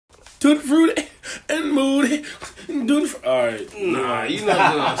Tutti frutti and moody. Alright. Nah, you're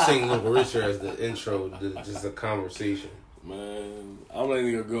not gonna sing Little Richer as the intro, just a conversation. Man, I'm not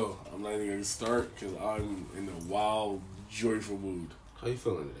even gonna go. I'm not even gonna start because I'm in a wild, joyful mood. How you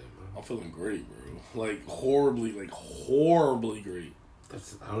feeling today, man? I'm feeling great, bro. Like horribly great.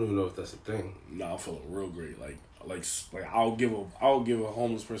 I don't even know if that's a thing. Nah, I'm feeling real great. Like I'll give a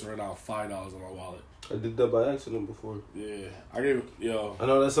homeless person right now $5 in my wallet. I did that by accident before. Yeah, I gave I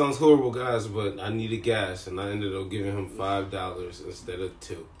know that sounds horrible, guys, but I needed gas, and I ended up giving him $5 instead of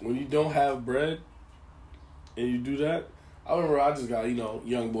 $2. When you don't have bread, and you do that, I remember I just got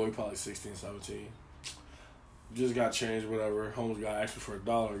young boy, probably 16, 17. Just got changed, whatever. Homeless guy asked me for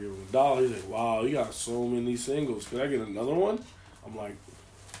 $1. I gave him $1. He's like, "Wow, you got so many singles. Can I get another one?" I'm like,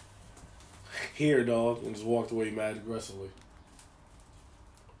 "Here, dog," and just walked away mad aggressively.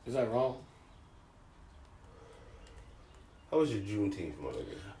 Is that wrong? How was your Juneteenth,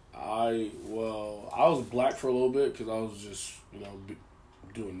 motherfucker? I was black for a little bit because I was just,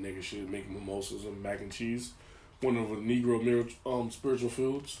 doing nigga shit, making mimosas and mac and cheese. One of the Negro spiritual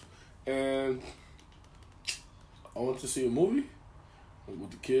foods. And I went to see a movie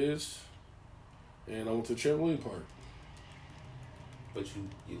with the kids. And I went to the trampoline park. But you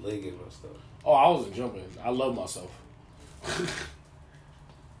legging and stuff. Oh, I wasn't jumping. I love myself.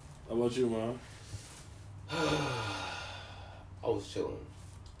 How about you, man? I was chilling.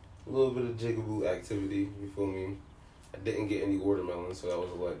 A little bit of jigaboo activity, you feel me? I didn't get any watermelon, so that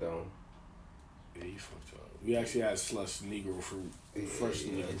was a letdown. Yeah, you fucked up. We actually had slush Negro fruit. Fresh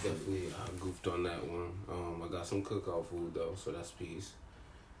Negro fruit. Definitely. I goofed on that one. I got some cookout food, though, so that's peace.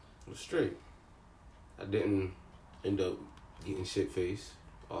 It was straight. I didn't end up getting shit-faced,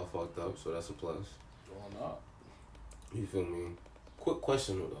 all fucked up, so that's a plus. Why not? You feel me? Quick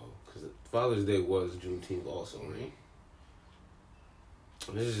question, though, because Father's Day was Juneteenth also, right?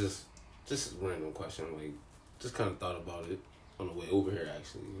 And this is just a random question. Like, just kind of thought about it on the way over here,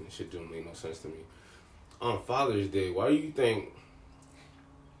 actually. And shit don't make no sense to me. On Father's Day, why do you think,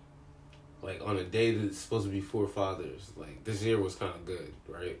 like, on a day that's supposed to be for fathers, like, this year was kind of good,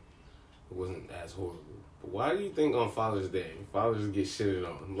 right? It wasn't as horrible. But why do you think on Father's Day, fathers get shitted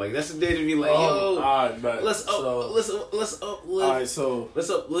on? Like, that's the day to be like, yo, let's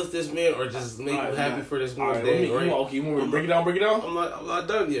uplift this man, or just make him happy for this one day, right? Okay, you want me to break it down? I'm not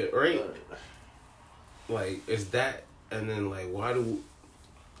done yet, right? Like, is that, and then, like, why do,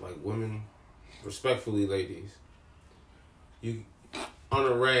 like, women, respectfully, ladies, you, on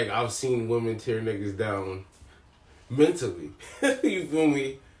a rag, I've seen women tear niggas down mentally, you feel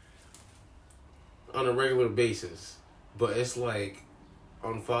me, on a regular basis. But it's like,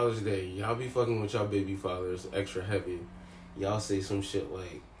 on Father's Day, y'all be fucking with y'all baby fathers extra heavy. Y'all say some shit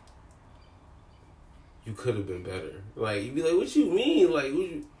like, you could have been better. Like, you be like, what you mean? Like,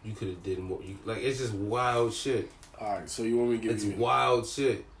 you could have did more. Like, it's just wild shit. Alright, so you want me to give you... It's wild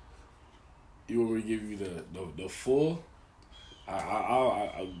shit. You want me to give you the full?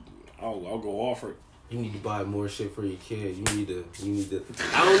 I'll go off it. You need to buy more shit for your kid. You need to.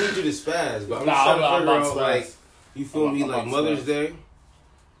 I don't need you to spaz, but I'm just trying to figure out, like, you feel me? Like, Mother's Day,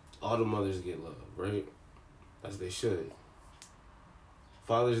 all the mothers get love, right? As they should.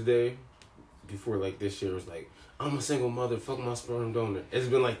 Father's Day, before, like, this year was like, I'm a single mother, fuck my sperm donor. It's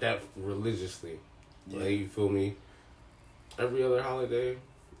been like that religiously. Yeah. Like, you feel me? Every other holiday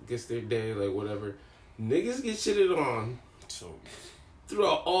gets their day, like, whatever. Niggas get shitted on. So...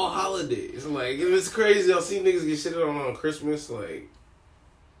 throughout all holidays. Like, it's crazy. I'll see niggas get shitted on Christmas.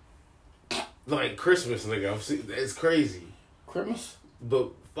 Like Christmas, nigga. It's crazy. Christmas?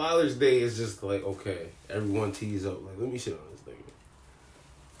 But Father's Day is just like, okay, everyone tees up. Like, let me shit on this nigga.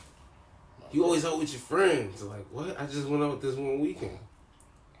 You always out with your friends. Like, what? I just went out this one weekend.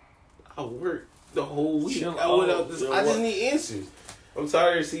 I worked the whole week. I went out this... I just need answers. I'm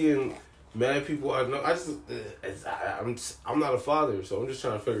tired of seeing... mad people I know. I'm not a father, so I'm just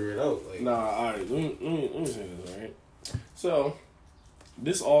trying to figure it out. Like, nah, all right. Let me say this, all right? So,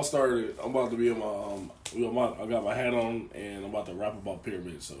 this all started. I'm about to be in my. I got my hat on, and I'm about to rap about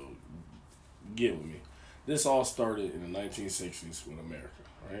pyramids. So, get with me. This all started in the 1960s with America,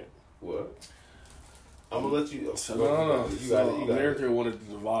 right? What? I'm gonna let you. So no. You got it. America wanted to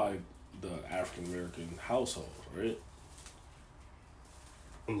divide the African American household, right?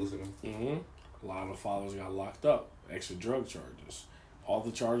 I'm listening. A lot of fathers got locked up, extra drug charges. All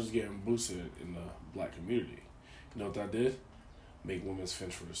the charges getting boosted in the black community. You know what that did? Make women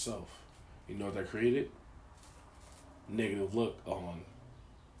fend for themselves. You know what that created? Negative look on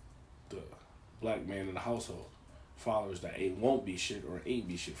the black man in the household. Fathers that won't be shit or ain't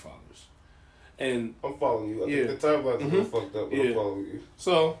be shit fathers. And I'm following you. I think the timeline's a little fucked up, but I'm following you.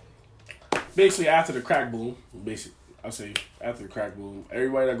 So, basically after the crack boom, I say after the crack boom,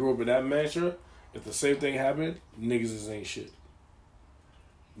 everybody that grew up in that mansion, if the same thing happened, niggas is ain't shit.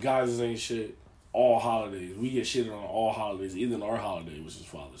 Guys is ain't shit. All holidays. We get shit on all holidays, even our holiday, which is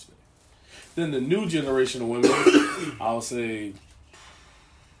Father's Day. Then the new generation of women, I would say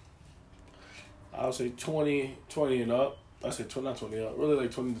 20 and up. I say 20, not 20 up. Really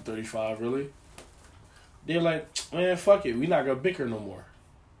like 20 to 35, really. They're like, man, fuck it. We not going to bicker no more.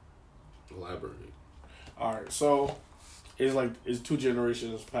 Elaborate. All right, so it's 2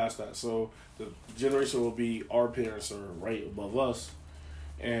 generations past that. So the generation will be our parents are right above us.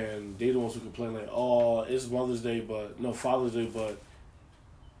 And they the ones who complain like, oh, it's Mother's Day, Father's Day, but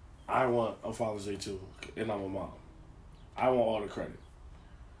I want a Father's Day too, and I'm a mom. I want all the credit.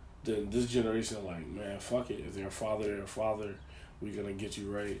 Then this generation like, man, fuck it. If they're a father, we're going to get you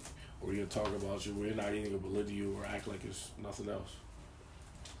right. We're going to talk about you. We're not even going to belittle you or act like it's nothing else.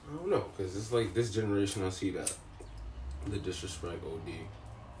 I don't know, because it's like this generation, I see that. The disrespect,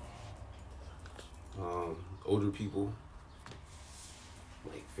 OD. Older people,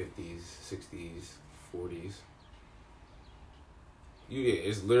 like 50s, 60s, 40s.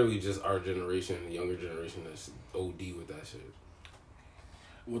 It's literally just our generation, the younger generation that's OD with that shit.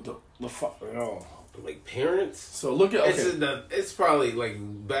 With the fuck, yo. Like parents. So look at it's probably like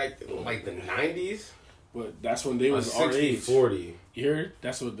back like the 90s. But that's when they was our age. 60-40. You heard?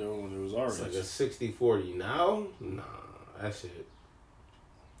 That's what they were when it was our age. It's like a 60-40 now. Nah, that shit.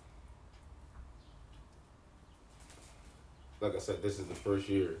 Like I said, this is the first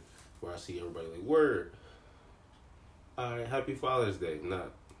year where I see everybody like, word. Alright, happy Father's Day.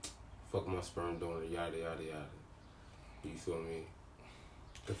 Not fuck my sperm donor, yada yada yada. You feel me?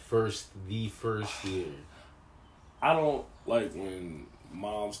 The first year. I don't like when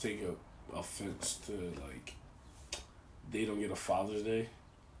moms take offense to like they don't get a Father's Day.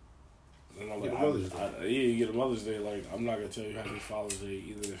 And I'm like, you get a Mother's Day. Like, I'm not gonna tell you happy Father's Day,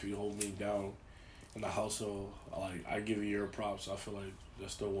 even if you hold me down in the household. Like, I give you your props. I feel like they're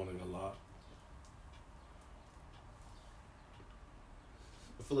still wanting a lot.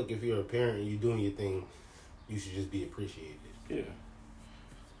 I feel like if you're a parent and you're doing your thing, you should just be appreciated. Yeah.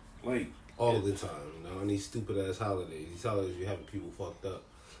 Like all the time. On these stupid ass holidays. These holidays you having people fucked up.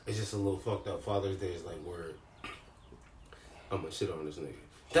 It's just a little fucked up. Father's Day is like, word. I'm gonna shit on this nigga.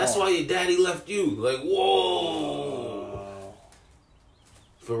 That's why your daddy left you. Like, whoa.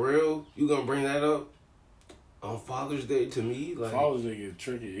 For real? You gonna bring that up on Father's Day to me? Like, Father's Day get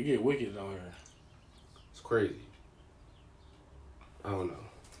tricky. It get wicked down here. It's crazy. I don't know.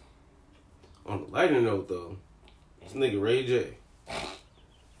 On a lighter note, though, this nigga Ray J.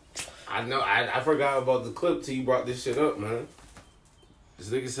 I know. I forgot about the clip till you brought this shit up, man. This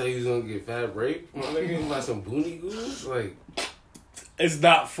nigga say he was gonna get fat raped. My nigga about some booty goons. Like, it's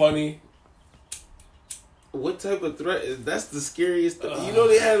not funny. What type of threat is that's the scariest thing? You know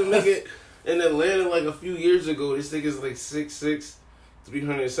they had a nigga in Atlanta like a few years ago. This nigga's like 6'6",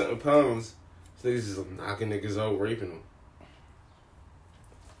 300-something pounds. This nigga's just knocking niggas out, raping them.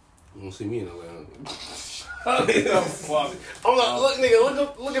 You won't see me in Atlanta. What the fuck? I'm like, look,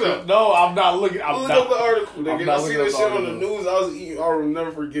 nigga, look it up. No, I'm not looking. Look up the article, nigga. I see this shit on the news. I will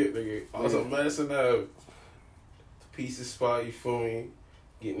never forget, nigga. I was a Madison Ave. Pieces spot, you feel me?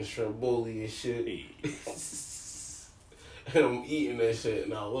 Getting Stromboli and shit. And I'm eating that shit,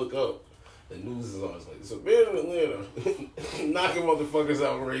 and I look up. The news is always like, it's a man in Atlanta knocking motherfuckers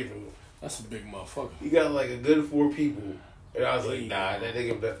out and raping them. That's a big motherfucker. You got like a good 4 people. And I was like, nah, that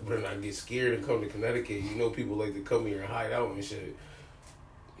nigga better not get scared and come to Connecticut. You know people like to come here and hide out and shit.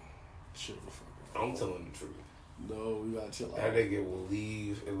 Shit, I'm telling the truth. No, we gotta chill out. That nigga will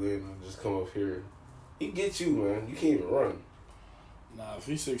leave Atlanta and just come up here. He gets you, man. You can't even run. Nah, if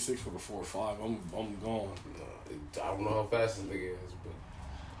he's 6'6" for the 4'5", I'm gone. Nah, I don't know how fast this nigga is,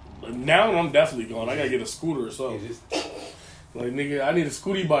 but now I'm definitely gone. I gotta get a scooter or something. Like, nigga, I need a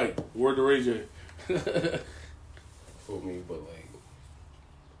scooty bike. Word to Ray J. For me, but like,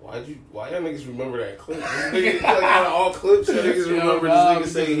 why y'all niggas remember that clip? This nigga, like, out of all clips, y'all niggas remember this nigga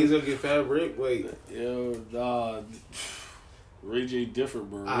saying he's gonna get fat raped? Like, yo, nah, Ray J different,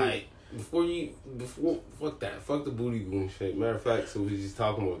 bro. Alright, fuck that. Fuck the booty goon shit. Matter of fact, so we just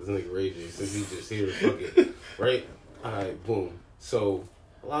talking about this nigga Ray J, since he just here, fuck it. Right? Alright, boom. So,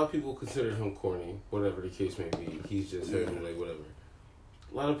 a lot of people consider him corny, whatever the case may be. He's just him, like, whatever.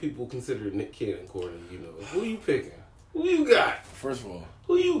 A lot of people consider Nick Cannon corny, you know. Who you picking? Who you got? First of all,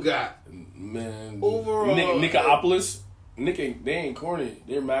 who you got? Man, overall, Nickopolis. They ain't corny.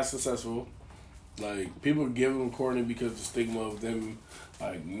 They're mad successful. Like, people give them corny because the stigma of them,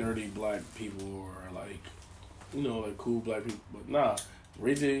 like, nerdy black people or, like, you know, like, cool black people. But nah,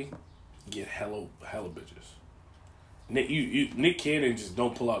 Ray J, get hella bitches. Nick Cannon just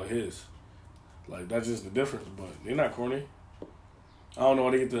don't pull out of his. Like, that's just the difference, but they're not corny. I don't know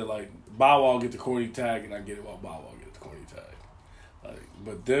why they get the, like, Bow Wow get the corny tag, and I get it why Bow Wow get the corny tag. Like,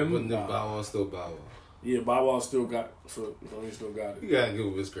 but them... But then Bow Wow still Bow Wow. Yeah, Bow Wow still got, so he still got it. You gotta give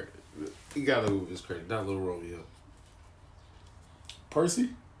him his credit. You gotta give him his credit, not Little Romeo. Percy?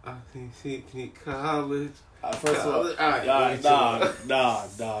 I think he college. First of all,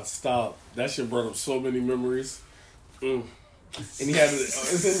 nah, stop. That shit brought up so many memories. And he had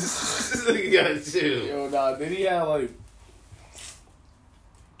you gotta chill. Yo, nah, then he had like...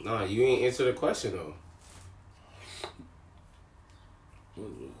 Nah, you ain't answer the question though.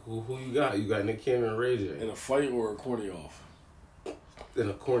 Who you got? You got Nick Cannon and Ray J. In a fight or a corny off? In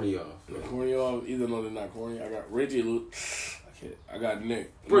a corny off. In a corny off, even though they're not corny. I got Ray J. I got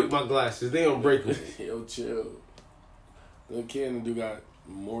Nick. Break my glasses. They unbreakable. Yo, chill. Nick Cannon do got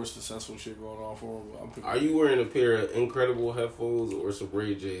more successful shit going on for him. Are you wearing a pair of Incredible headphones or some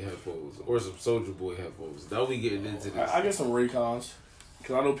Ray J headphones or some Soulja Boy headphones? Now we getting into this. I get some Raycons.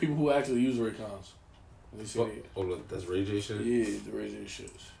 Because I know people who actually use Raycons. Oh, look, that's Ray J shit? Yeah, the Ray J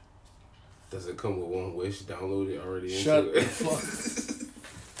shits. Does it come with One Wish downloaded already? Shut the fuck.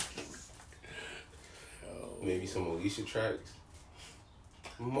 Maybe some Alicia tracks.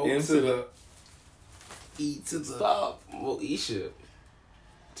 Into the E to the stop. Moesha.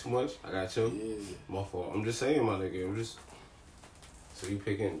 Too much? I got you. Yeah. My fault. I'm just saying, my nigga. So you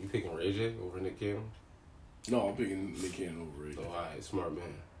picking Ray J over Nick Cannon? No, I'm picking Nick Cannon over Ray J. Oh, alright, smart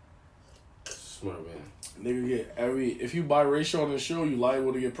man. Smart man. Nigga get if you biracial on the show, you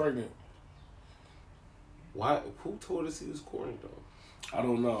liable to get pregnant. Why? Who told us he was corny though? I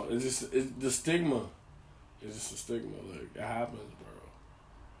don't know. It's the stigma. It's just a stigma. Like, it happens,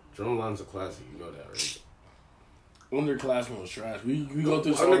 bro. Drumline's a classic. You know that, right? Underclassmen was trash. We go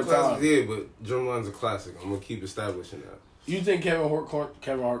through this all the time. Yeah, but Drumline's a classic. I'm gonna keep establishing that. You think Kevin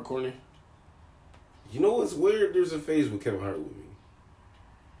Hart corny? You know what's weird? There's a phase with Kevin Hart with me.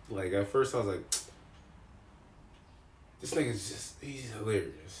 Like, at first I was like, this nigga's he's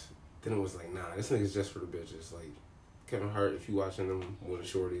hilarious. Then it was like, nah, this nigga's just for the bitches. Like, Kevin Hart, if you watching him with a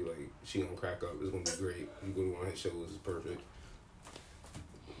shorty, like, she gonna crack up. It's gonna be great. You gonna go on his shows. It's perfect.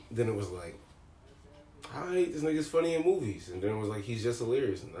 Then it was like, alright, this nigga's funny in movies. And then it was like, he's just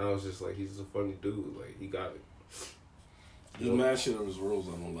hilarious. And now it's just like, he's a funny dude. Like, he got it. There's mad shit on his rules.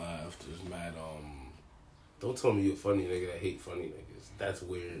 I don't laugh. There's mad, Don't tell me you're a funny nigga that hate funny niggas. That's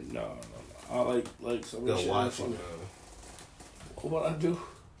weird. No. I like some gotta shit. watch you, man. What I do?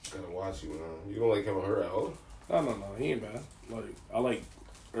 Gotta watch you, man. You don't like Kevin Hart at all? No. He ain't bad. Like, I like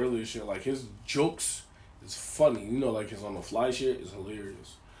earlier shit. Like, his jokes is funny. You know, like, his on the fly shit is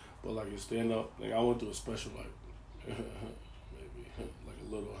hilarious. But, like, his stand up, like, I went through a special, like, maybe, like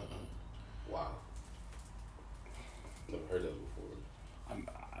a little. Wow. Never heard that before.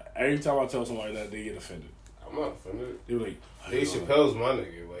 Every time I tell somebody that, they get offended. I'm not offended. They're like, Dave Chappelle's my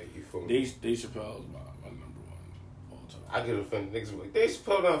nigga. Like, you feel me? Dave Chappelle's my number one all the time. I get offended. Niggas be like, Dave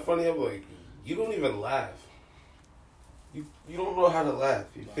Chappelle not funny. I'm like, you don't even laugh. You don't know how to laugh.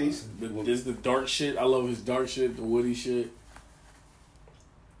 Your face is the dark shit. I love his dark shit, the Woody shit.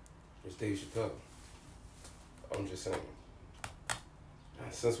 It's Dave Chappelle. I'm just saying.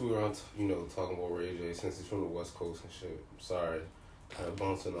 Since we were on, talking about Ray J, since he's from the West Coast and shit, I'm sorry. Kind of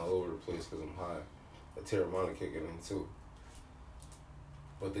bouncing all over the place because I'm high. A Terramana kicking in too.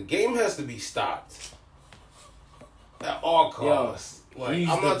 But the game has to be stopped. At all costs. Yo, like,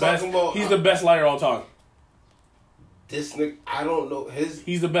 I'm not talking about... He's the best liar all time. This nigga, I don't know.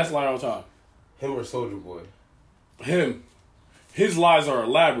 He's the best liar all time. Him or Soulja Boy? Him. His lies are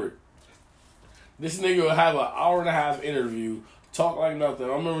elaborate. This nigga will have an hour-and-a-half interview, talk like nothing.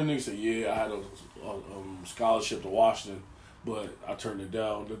 I remember niggas say, yeah, I had a scholarship to Washington, but I turned it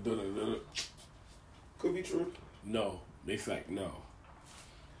down. Could be true. No. They fact, no.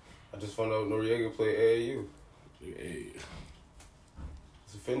 I just found out Noriega played AAU. Hey.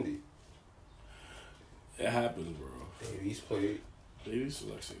 It's a Fendi. It happens, bro. He's played. He's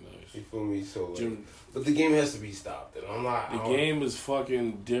actually nice. You feel me? So, like, but the game has to be stopped. And I'm not. The game is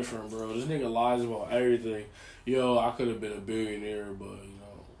fucking different, bro. This nigga lies about everything. Yo, I could have been a billionaire, but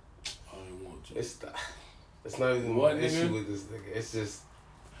I didn't want to. It's not even one issue with this nigga. It's just,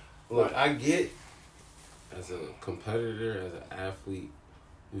 look, I get, as a competitor, as an athlete,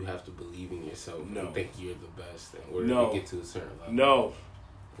 you have to believe in yourself and think you're the best in order to get to a certain level. No.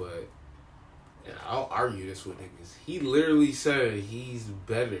 But, and I'll argue this with niggas. He literally said he's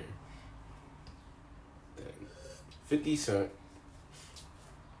better than 50 Cent.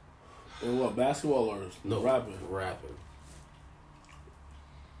 In what, basketball or rapping? Rapping.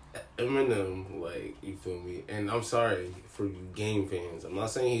 Eminem, like, you feel me? And I'm sorry for you Game fans. I'm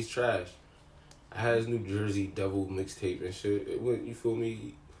not saying he's trash. I had his New Jersey Devil mixtape and shit. It went, you feel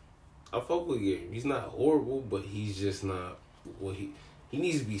me? I fuck with Game. He's not horrible, but he's just not what he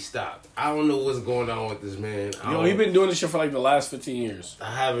needs to be stopped. I don't know what's going on with this man. Yo, he been doing this shit for like the last 15 years.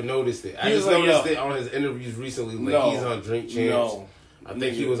 I haven't noticed it. I just noticed it on his interviews recently. Like, he's on Drink Champs. No. I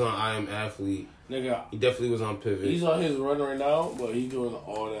think he was on I Am Athlete. Nigga, he definitely was on Pivot. He's on his run right now, but he doing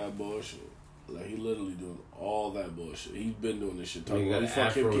all that bullshit. Like, he literally doing all that bullshit. He's been doing this shit. Talking about he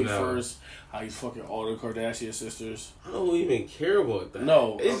fucking Kid First, how he's fucking all the Kardashian sisters. I don't even care about that.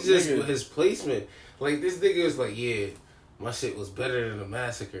 No. It's just his placement. Like, this nigga is like, yeah, my shit was better than the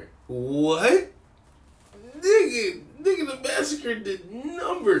Massacre. What? Nigga, the Massacre did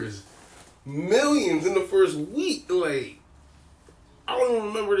numbers. Millions in the first week. Like, I don't even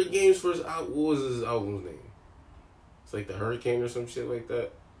remember the Game's first album. What was his album's name? It's like The Hurricane or some shit like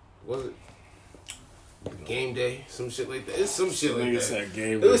that. Was it? Game Day? Some shit like that. It's some shit like that. Said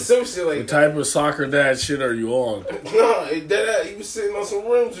Game Day. It was some shit like that. What type of soccer dad shit are you on? No, he was sitting on some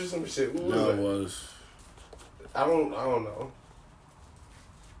rims or some shit. What was no, that? It was. I don't know.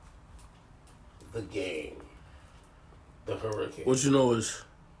 The Game. The Hurricane. What you know is...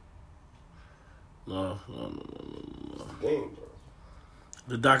 No. The Game, bro.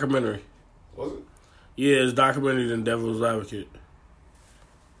 The documentary. Was it? Yeah, it's documentary than Devil's Advocate.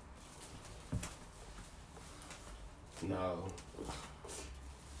 No.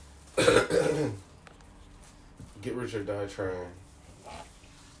 Get Rich or Die Trying.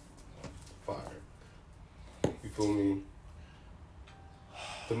 Fire. You feel me?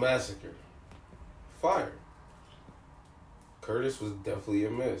 The Massacre. Fire. Curtis was definitely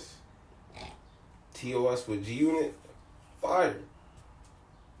a miss. TOS with G Unit. Fire.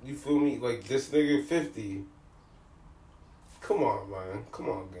 You feel me? Like, this nigga 50. Come on, man. Come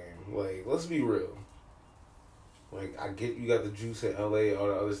on, Game. Like, let's be real. Like, I get you got the juice in LA, all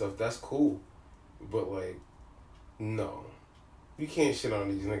the other stuff. That's cool. But, like, no. You can't shit on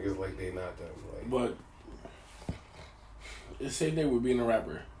these niggas like they not them. Like, but it's the same thing with being a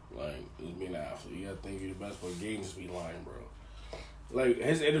rapper. Like, it's being an athlete. You gotta think you're the best, but Games be lying, bro. Like,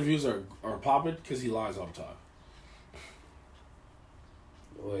 his interviews are popping because he lies all the time.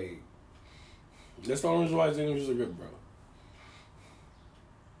 Like, that's the only reason why his interviews are good, bro.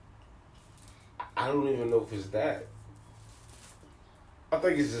 I don't even know if it's that. I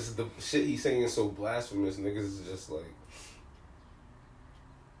think it's just the shit he's saying is so blasphemous. Niggas is just like,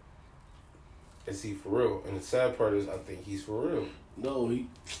 is he for real? And the sad part is, I think he's for real. No, I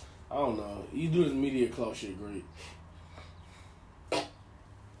don't know. He do his media clout shit great.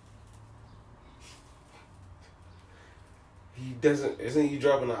 He doesn't. Isn't he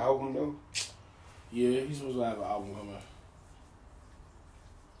dropping an album though? Yeah, he's supposed to have an album coming.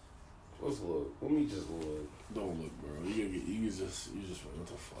 Let's look. Let me just look. Don't look, bro. You just what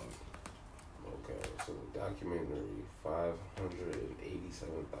the fuck? Okay, so documentary,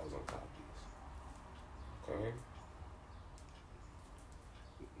 587,000 copies. Okay.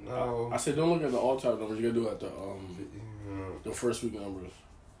 No. I said don't look at the all-time numbers. You gotta do it at the first week numbers.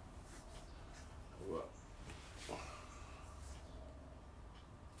 What?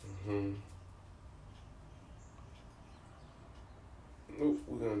 Nope,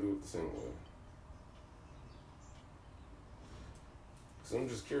 we're gonna do it the same way. Cause I'm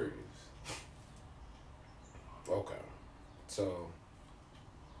just curious. Okay, so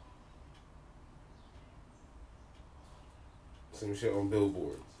same shit on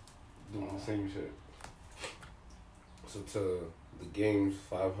billboards, doing the same shit. So to the Game's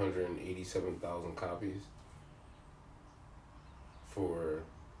 587,000 copies for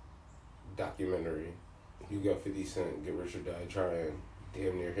documentary. You got 50 Cent, Get Rich or Die Trying,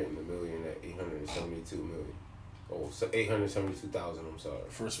 damn near hitting the million at 872 million. Oh, so 872,000, I'm sorry.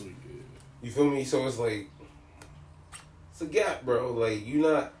 First week, yeah. You feel me? So it's like, it's a gap, bro. Like, you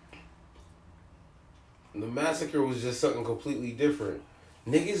not, the Massacre was just something completely different.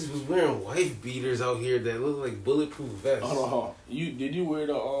 Niggas was wearing wife beaters out here that look like bulletproof vests. Hold on. Did you wear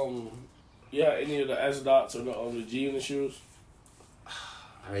the, any of the S dots or the G in the shoes?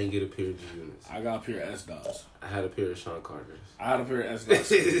 I didn't get a pair of G units. I got a pair of S dots. I had a pair of Sean Carter's. I had a pair of S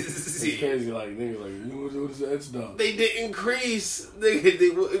dots. It's crazy, like niggas like what is the S dot? They didn't increase.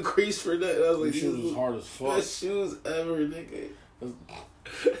 They would increase for that. I was like, these shoes was hard as fuck. Best shoes ever, nigga.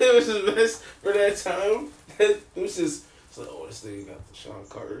 It was the best for that time. It was just it's like, oh, this nigga got the Sean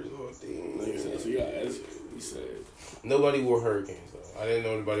Carter's on thing. So you got S. He said nobody wore Hurricanes though. I didn't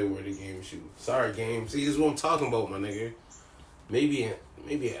know anybody wore the Game shoes. Sorry, Game. See, this is what I'm talking about, my nigga. Maybe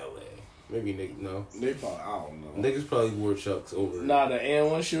LA. Maybe niggas, no. They probably, I don't know. Niggas probably wore Chucks over. Nah, the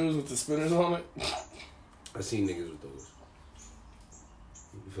AN1 shoes with the spinners on it. I seen niggas with those.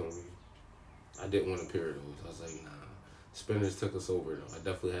 You feel me? I didn't want a pair of those. I was like, nah. Spinners took us over though. I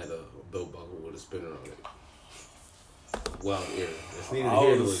definitely had a belt buckle with a spinner on it. Wild ear. That's neither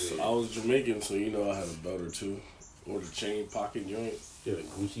here nor there. I was Jamaican, so you know I had a belt or two. Or the chain pocket joint. You had a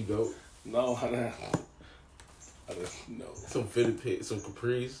Gucci belt? No, I didn't. No. Some fitted pit, some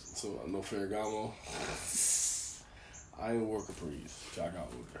capris. No Ferragamo. I ain't wore capris till I got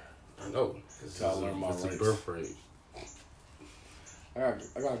older. I know. Till I learned my rights. It's a birthright. I got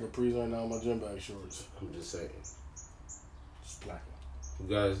capris right now in my gym bag shorts. I'm just saying. Just black. You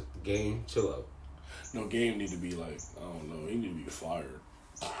guys, Game, chill out. No, Game need to be like, I don't know, he need to be fired.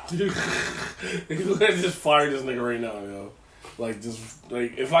 Just fire this nigga right now, yo. Like,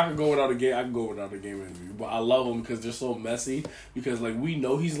 if I could go without a Game, I could go without a Game interview. But I love them because they're so messy. Because, like, we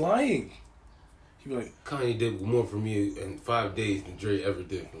know he's lying. He be like, Kanye did more for me in 5 days than Dre ever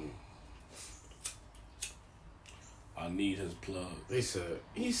did for me. I need his plug.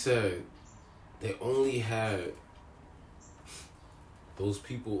 He said they only had those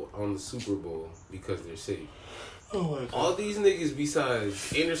people on the Super Bowl because they're safe. Oh my God. All these niggas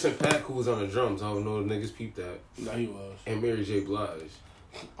besides Anderson .Paak, who was on the drums, I don't know if niggas peeped that. No, he was. And Mary J. Blige.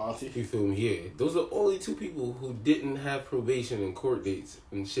 Auntie? You feel me? Yeah. Those are the only two people who didn't have probation and court dates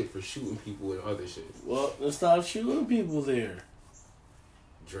and shit for shooting people and other shit. Well, let's stop shooting people there.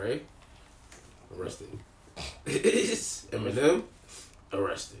 Dre? Arrested. Eminem?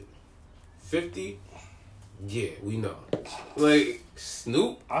 Arrested. 50? Yeah, we know. Like,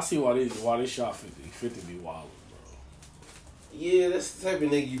 Snoop? I see why they shot 50. 50 be wild, bro. Yeah, that's the type of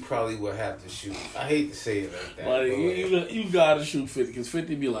nigga you probably would have to shoot. I hate to say it like that. Like, you gotta shoot 50, because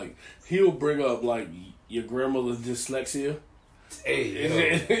 50 be like, he'll bring up, like, your grandmother's dyslexia.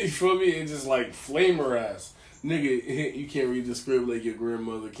 Hey, you feel me? It's just like, flame her ass. Nigga, you can't read the script like your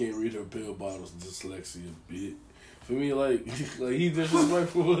grandmother can't read her pill bottles. Dyslexia, bitch. For me, like he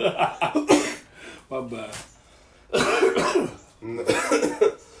disrespectful. My bad.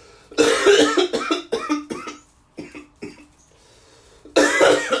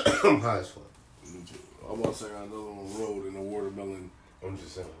 I'm high as fuck. I'm about to say I got another one rolled in the watermelon. I'm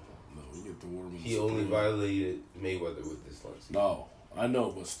just saying. No, we get the watermelon. He only violated Mayweather with this lunch. No, I know,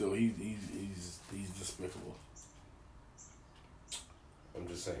 but still, he's despicable. I'm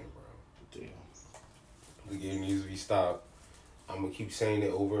just saying, bro. Damn. The game needs to be stopped. I'm gonna keep saying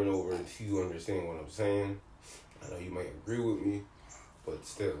it over and over until you understand what I'm saying. I know you might agree with me, but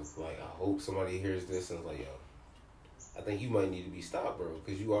still, like, I hope somebody hears this and is like, yo, I think you might need to be stopped, bro,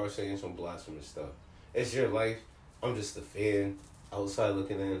 because you are saying some blasphemous stuff. It's your life. I'm just a fan outside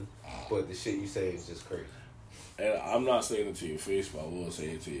looking in, but the shit you say is just crazy. And I'm not saying it to your face, but I will say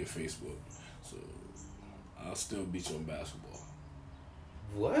it to your Facebook. So I'll still beat you in basketball.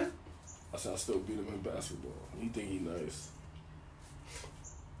 What? I said I'll still beat him in basketball. You think he nice?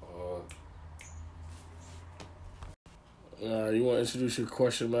 You want to introduce your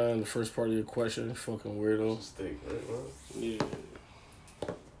question, man? The first part of your question, fucking weirdo. Steak, right, man? Yeah.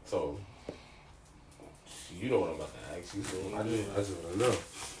 So, you know what I'm about to ask you. So I just want to know.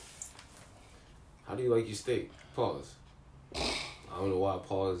 How do you like your steak? Pause. I don't know why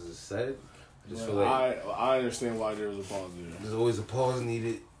pause is said. I just feel like I understand why there's a pause there. There's always a pause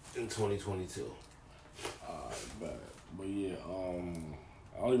needed in 2022. But yeah, I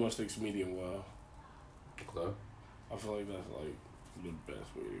only want steaks medium well. Okay. I feel like that's like the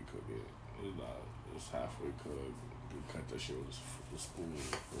best way to cook it. It's halfway cooked. You cut that shit with a spoon.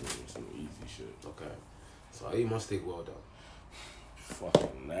 Some easy shit. Okay. So I eat my steak well done.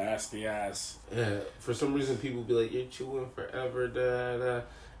 Fucking nasty ass. Yeah. For some reason, people be like, "You're chewing forever,"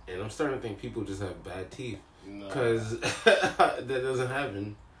 and I'm starting to think people just have bad teeth. Because that doesn't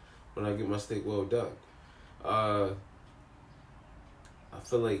happen when I get my steak well done. I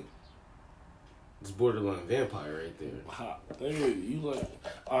feel like it's borderline vampire right there. You like,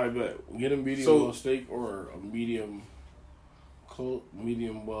 alright, bet. Get a medium well steak or a medium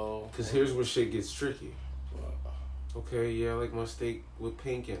well. Because here's where shit gets tricky. Okay, yeah, I like my steak with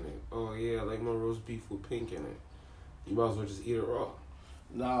pink in it. Oh, yeah, I like my roast beef with pink in it. You might as well just eat it raw.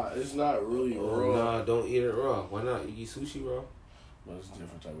 Nah, it's not really raw. Nah, don't eat it raw. Why not? You eat sushi raw? But it's a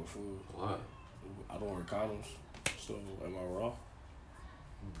different type of food. Why? I don't wear condoms, so am I raw?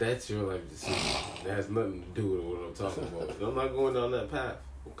 That's your life decision. That has nothing to do with what I'm talking about. I'm not going down that path,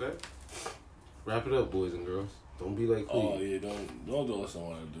 okay? Wrap it up, boys and girls. Don't be like Cleve. Oh, yeah, don't do what I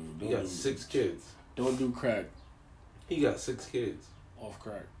want to do. He got 6 kids. Don't do crack. He got 6 kids. Off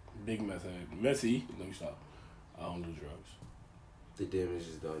crack. Big meth head. Messy. No, stop. I don't do drugs. the damage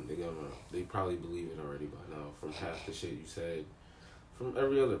is done. They probably believe it already by now from half the shit you said from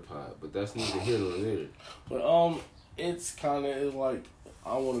every other pod. But that's neither here nor there. But it's kind of like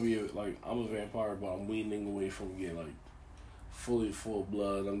I want to be like I'm a vampire, but I'm weaning away from getting like fully full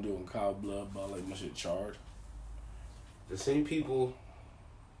blood. I'm doing cow blood, but I like my shit charred. The same people.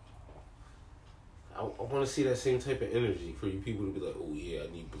 I want to see that same type of energy for you people to be like, oh yeah,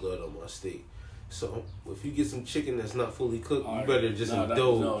 I need blood on my steak. So if you get some chicken that's not fully cooked, you better just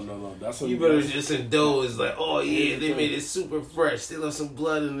indulge. No. That's you better just indulge. Like, oh yeah, they made it super fresh. They left some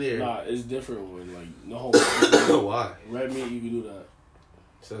blood in there. Nah, it's different with like no. Why? Red meat, you can do that.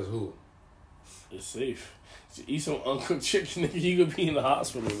 Says who? It's safe. So eat some uncooked chicken, nigga. You could be in the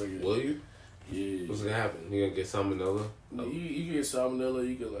hospital, nigga. Will you? Yeah. What's gonna happen? You gonna get salmonella? You can get salmonella.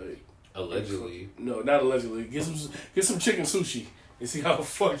 You could like. Allegedly. No, not allegedly. Get some chicken sushi and see how the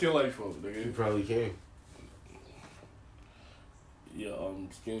fuck your life goes, nigga. You probably can. Yeah,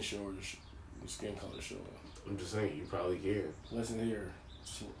 skin color showing. I'm just saying, you probably can. Listen here.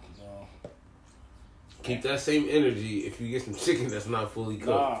 No. Keep that same energy if you get some chicken that's not fully cooked.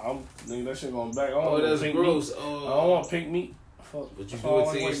 Nah, nigga, that shit going back. Oh, that's gross. Meat. Oh. I don't want pink meat. Fuck. But you do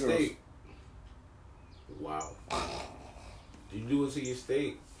it to your steak. Wow. You do it to your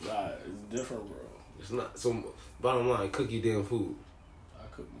steak. Nah, it's different, bro. It's not. So, bottom line, cook your damn food. I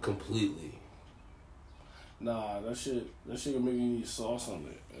cook completely. Nah, that shit gonna make you need sauce on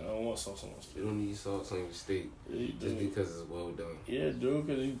it. I don't want sauce on my steak. You don't need sauce on your steak. Yeah, just because it's well done. Yeah, dude,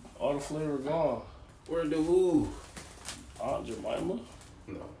 because all the flavor gone. Where the who? Aunt Jemima?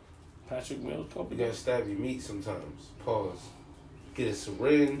 No. Patrick Mills Company? You gotta stab your meat sometimes. Pause. Get a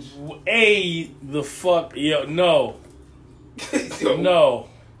syringe. Hey, the fuck? Yo, no. Yo, no.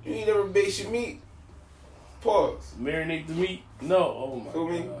 You ain't never base your meat. Pause. Marinate the meat? No. Oh my Feel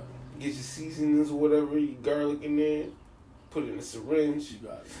God. Me? Get your seasonings or whatever, your garlic in there. Put it in a syringe. You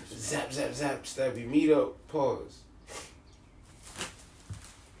got it. Zap, zap, zap. Stab your meat up. Pause.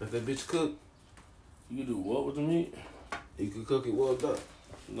 Let that bitch cook. You can do what with the meat? You can cook it well done.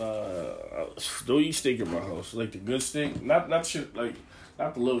 Nah, don't eat steak in my house. Like the good steak, not shit like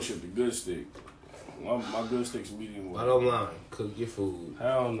not the little shit. The good steak. My good steak's medium well. I don't mind. Cook your food.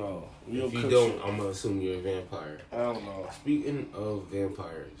 Hell no. If you don't, I'm gonna assume you're a vampire. Hell no. Speaking of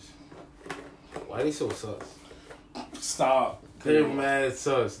vampires, why they so sus? Stop. They're mad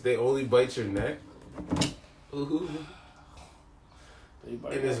sus. They only bite your neck. Ooh. And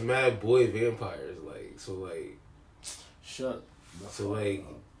it's mad boy vampires. Like, shut. So like,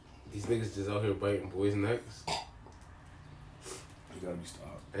 these niggas just out here biting boys' necks. You gotta be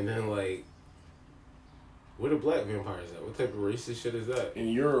stopped. And then like, where the black vampires at? What type of racist shit is that? In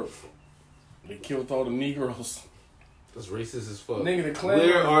Europe, they killed all the Negroes. That's racist as fuck. Nigga, the Klan.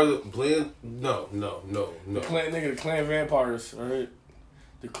 Where are the bland? No. The Klan vampires, alright?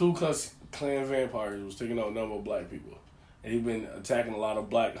 The Ku Klux Klan vampires was taking out a number of black people. And he's been attacking a lot of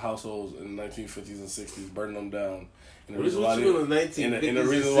black households in the 1950s and 60s, burning them down. What is what you in the 1950s and the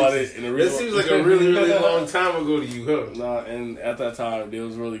reason why that seems like a really, really long time ago to you, huh? Nah, and at that time, they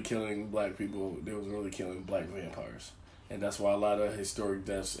was really killing black people. They was really killing black vampires. And that's why a lot of historic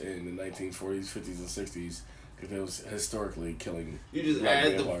deaths in the 1940s, 50s, and 60s, because they was historically killing You just black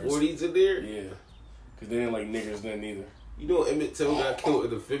add vampires. the 40s in there? Yeah. Because they didn't like niggers then either. You know Emmett Till got killed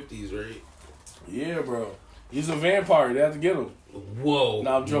in the 50s, right? Yeah, bro. He's a vampire. They have to get him. Whoa.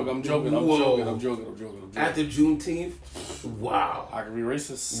 No, I'm joking. I'm joking. After Juneteenth? Wow. I can be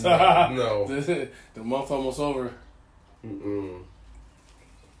racist. No. The month almost over.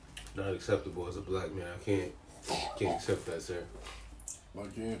 Not acceptable as a black man. I can't accept that, sir. Why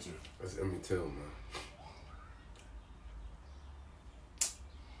can't you? That's Emmett Till, man.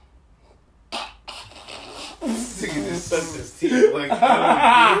 Nigga just sucked his teeth like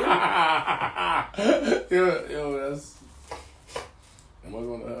yo, that's. Am I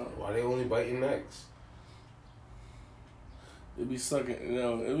going to hell? Why they only biting necks? It be sucking,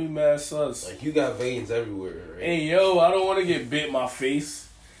 it be mad sus. Like, you got veins everywhere, right? Hey, yo, I don't want to get bit in my face.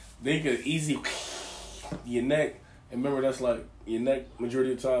 They could easy your neck. And remember, that's like, your neck,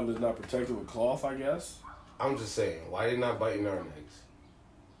 majority of the time, is not protected with cloth, I guess. I'm just saying, why they not biting our necks?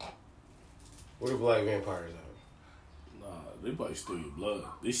 Where the black vampires at? Nah, they probably steal your blood.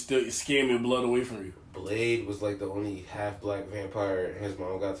 They still scam your blood away from you. Blade was like the only half black vampire, and his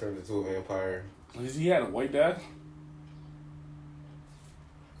mom got turned into a vampire. He had a white dad?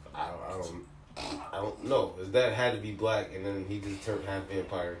 I don't know. His dad had to be black, and then he just turned half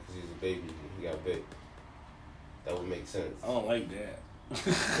vampire because he was a baby and he got bit. That would make sense. I don't like that.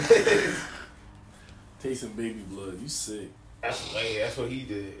 Tasting baby blood, you sick. That's what he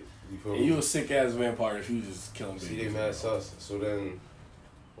did. You feel and me? you a sick ass vampire if you just killing babies. See, they mad sus. So then,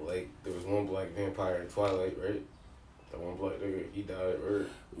 like, there was one black vampire in Twilight, right? That one black nigga, he died, right?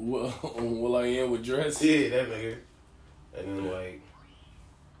 Will I am with dress? Yeah, that nigga. And then, like,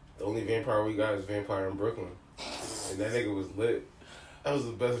 the only vampire we got is Vampire in Brooklyn. And that nigga was lit. That was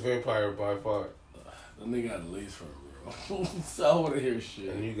the best vampire by far. That nigga got the lace for it, bro. So I want to hear shit.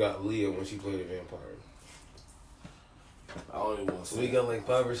 And you got Leah when she played a vampire. I don't even want to say. So we got like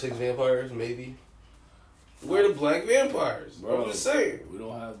 5 or 6 vampires, maybe. We're the black vampires. Bro, I'm just saying. We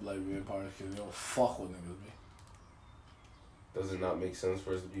don't have black vampires because we don't fuck with niggas, man. Does it not make sense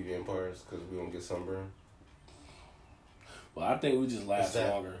for us to be vampires because we don't get sunburned? Well, I think we just last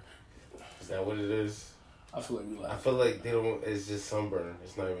longer. Is that what it is? I feel like we last. I feel like they don't. It's just sunburn.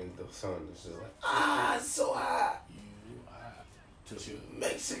 It's not even the sun. It's just like it's so hot. You hot.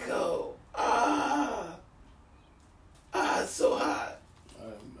 Mexico. It's so hot.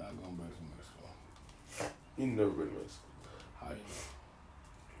 I'm not going back to Mexico. You never been to Mexico. How you know?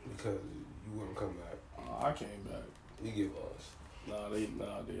 Because you wouldn't come back. I came back. You get lost. They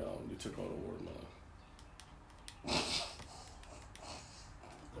took all the watermelon.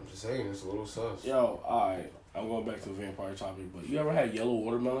 I'm just saying, it's a little sus. Yo, alright. I'm going back to the vampire topic, but you ever had yellow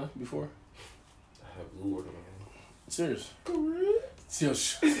watermelon before? I have blue watermelon. Serious?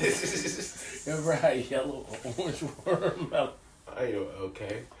 You ever had yellow or orange watermelon? I know,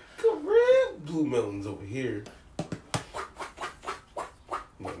 okay. Correct. Blue melons over here.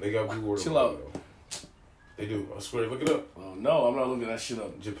 No, they got blue watermelon. Chill out. Though. They do. I swear, look it up. Oh, no, I'm not looking that shit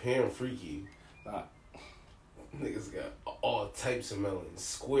up. Japan freaky. Nah. Niggas got all types of melons.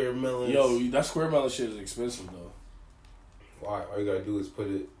 Square melons. Yo, that square melon shit is expensive, though. Why? All you gotta do is put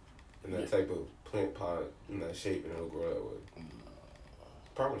it in that type of plant pot in that shape and it'll grow that way.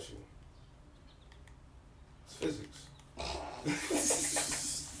 Promise you. It's physics.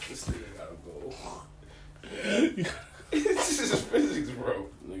 This nigga gotta go. It's just physics, bro.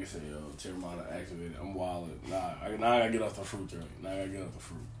 Nigga say, yo, Terramana activated. I'm wildin'. Now I gotta get off the fruit, Terry. Now I gotta get off the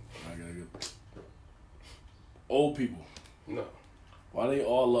fruit. Now I gotta get... Old people. No. Why they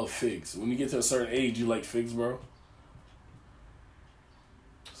all love figs? When you get to a certain age, you like figs, bro?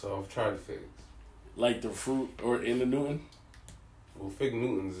 So I've tried figs. Like the fruit or in the Newton? Well, Fig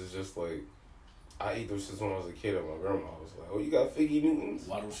Newtons is just like, I eat those since when I was a kid and my grandma was like, oh, you got Figgy Newtons?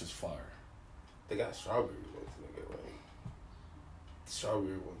 Why those just fire? They got strawberry ones, nigga. Like, the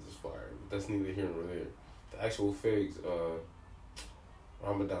strawberry ones is fire. But that's neither here nor there. The actual figs,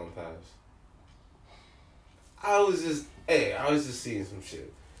 Ramadan pass. I was just seeing some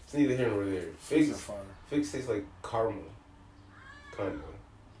shit. It's neither here nor there. Figs are fire. Figs taste like caramel. Kind of.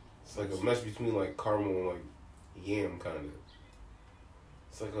 It's like a mesh between like caramel and like yam, kind of.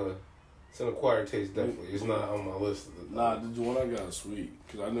 It's an acquired taste, definitely. It's not on my list. Nah, the one I got is sweet.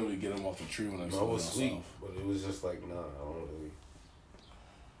 Because I normally get them off the tree when I No, it was sweet, but it was just like, nah, I don't really.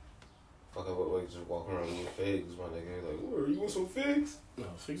 Fuck, I would like just walk around with figs, my nigga. Like, where, you want some figs? No,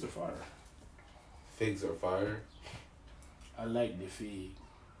 figs are fire. Figs are fire. I like the fig.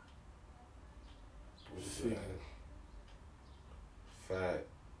 What's Fig. that? Fat.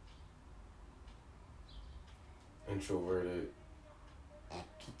 Introverted.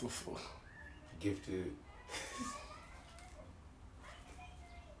 What the fuck? Gifted.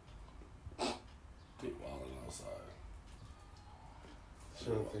 They wildin' outside.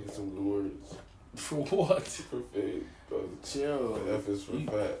 Trying to think of some good words. For what? For fig. Chill. The F is for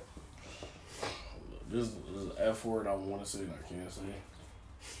fat. This is an F word I want to say and I can't say.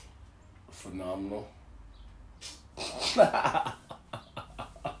 Phenomenal. That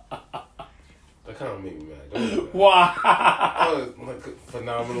kind of made me mad. Don't do that. Why? Like,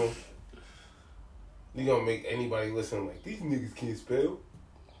 phenomenal. You gonna make anybody listen like, these niggas can't spell?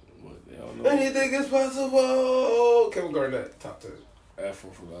 What? They don't know. Anything is possible. Kevin Garnett, top 10. F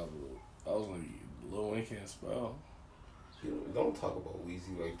for phenomenal. I was like, Lil Wayne can't spell. Don't talk about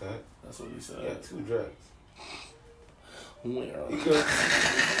Weezy like that. That's what he said. He got 2 drugs. Where?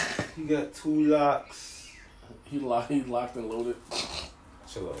 He got 2 locks. He locked and loaded.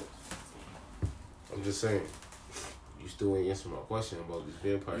 Chill out. I'm just saying. You still ain't answer my question about these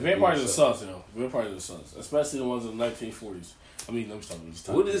vampires. Vampires are sus, yo. Vampires are sus. Especially the ones in the 1940s. I mean, let me stop this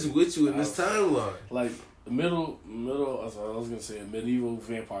time. What is with you in this timeline? Like, the middle, I was gonna say, medieval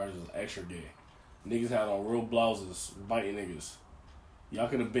vampires is extra gay. Niggas had on real blouses, biting niggas. Y'all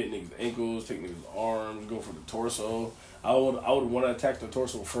could have bit niggas' ankles, take niggas' arms, go for the torso. I would want to attack the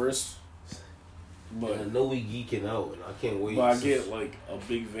torso first. But I know we geeking out, and I can't wait. But I get like a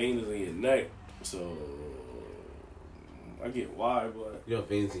big vein in your neck, so I get why. But you have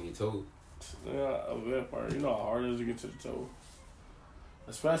veins in your toe. Yeah, a vampire. You know how hard it is to get to the toe.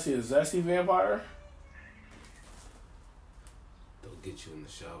 Especially a zesty vampire. They'll get you in the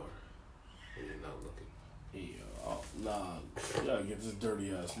shower when you're not looking. Yeah, nah. You gotta get this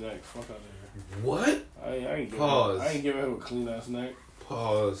dirty ass neck. Fuck out of here. What? I ain't Pause. I ain't giving him a clean ass neck.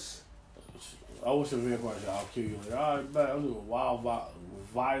 Pause. I wish a vampire said, I'll kill you. Like, alright, man, I'm doing wild,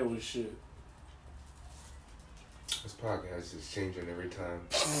 vile shit. This podcast is changing every time.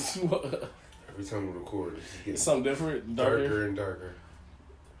 Every time we record, it's getting something different, darker and darker.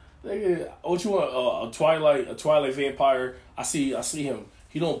 Nigga, what you want? A Twilight vampire. I see him.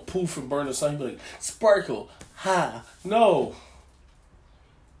 He don't poof and burn the sun. He be like, sparkle, ha, no.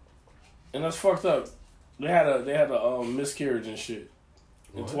 And that's fucked up. They had a miscarriage and shit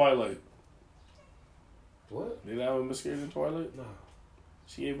in Twilight. What? Did they have a miscarriage in Twilight? No.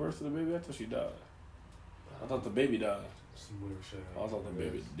 She gave birth to the baby. I thought she died. I thought the baby died. Some weird shit. I thought the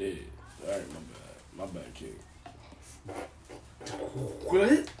baby dead. All right, my bad, King.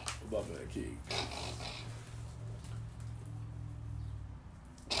 What? My bad, King.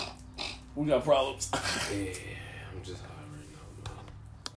 We got problems. Yeah, I'm just high.